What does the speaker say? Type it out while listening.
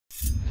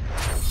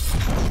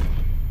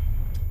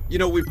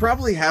We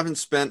probably haven't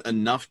spent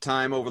enough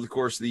time over the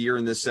course of the year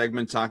in this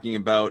segment talking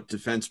about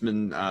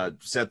defensemen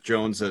Seth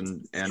Jones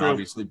and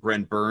obviously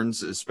Brent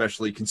Burns,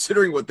 especially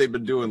considering what they've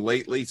been doing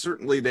lately.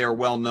 Certainly they are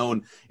well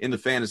known in the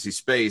fantasy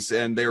space,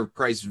 and they're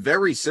priced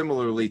very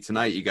similarly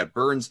tonight. You got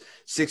Burns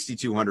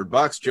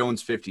 $6,200,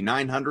 Jones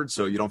 $5,900,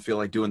 so you don't feel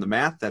like doing the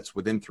math. That's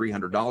within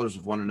 $300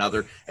 of one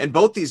another. And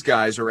both these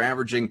guys are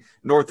averaging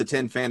north of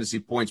 10 fantasy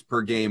points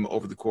per game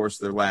over the course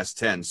of their last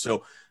 10.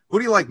 So who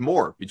do you like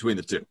more between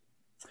the two?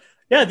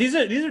 Yeah, these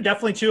are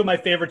definitely two of my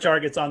favorite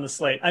targets on the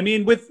slate. I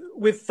mean, with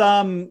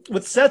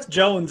Seth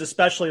Jones,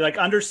 especially like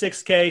under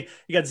 6K,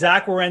 you got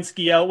Zach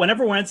Werenski out.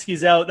 Whenever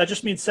Werenski's out, that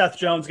just means Seth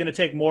Jones is going to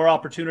take more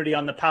opportunity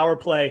on the power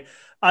play.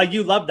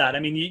 You love that. I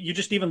mean, you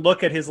just even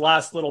look at his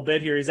last little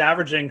bit here. He's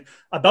averaging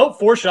about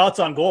 4 shots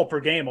on goal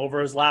per game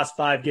over his last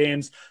 5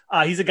 games.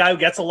 He's a guy who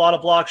gets a lot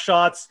of block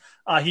shots.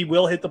 He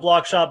will hit the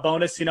block shot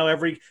bonus,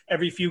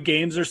 every few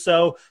games or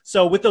so.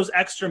 So with those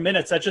extra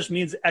minutes, that just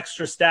means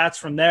extra stats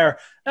from there.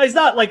 Now, he's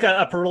not like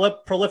a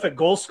prolific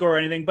goal scorer or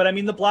anything, but I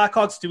mean, the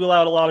Blackhawks do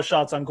allow a lot of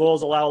shots on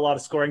goals, allow a lot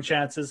of scoring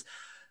chances.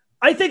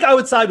 I think I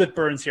would side with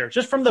Burns here,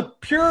 just from the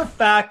pure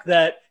fact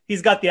that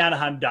he's got the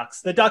Anaheim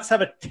Ducks. The Ducks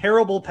have a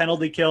terrible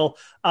penalty kill.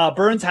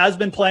 Burns has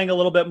been playing a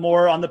little bit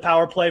more on the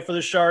power play for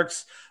the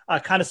Sharks,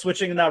 kind of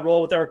switching in that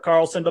role with Erik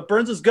Karlsson. But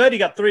Burns is good. He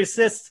got 3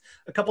 assists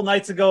a couple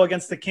nights ago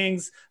against the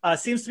Kings.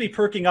 Seems to be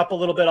perking up a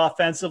little bit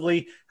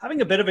offensively, having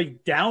a bit of a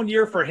down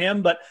year for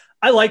him. But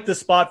I like this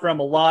spot for him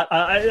a lot.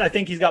 I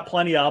think he's got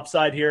plenty of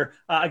upside here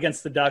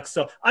against the Ducks.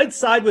 So I'd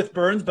side with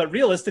Burns. But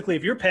realistically,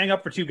 if you're paying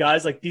up for 2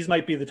 guys, like these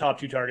might be the top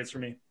 2 targets for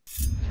me.